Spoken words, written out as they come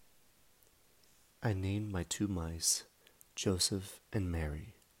I named my two mice Joseph and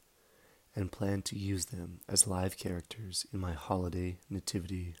Mary, and planned to use them as live characters in my holiday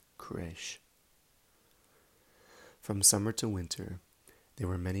nativity creche. From summer to winter, there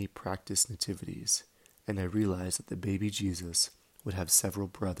were many practice nativities, and I realized that the baby Jesus would have several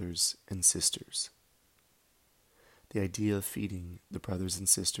brothers and sisters. The idea of feeding the brothers and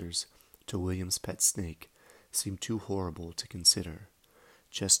sisters to William's pet snake seemed too horrible to consider,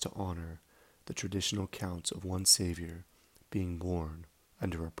 just to honor the traditional count of one Savior being born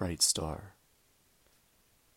under a bright star.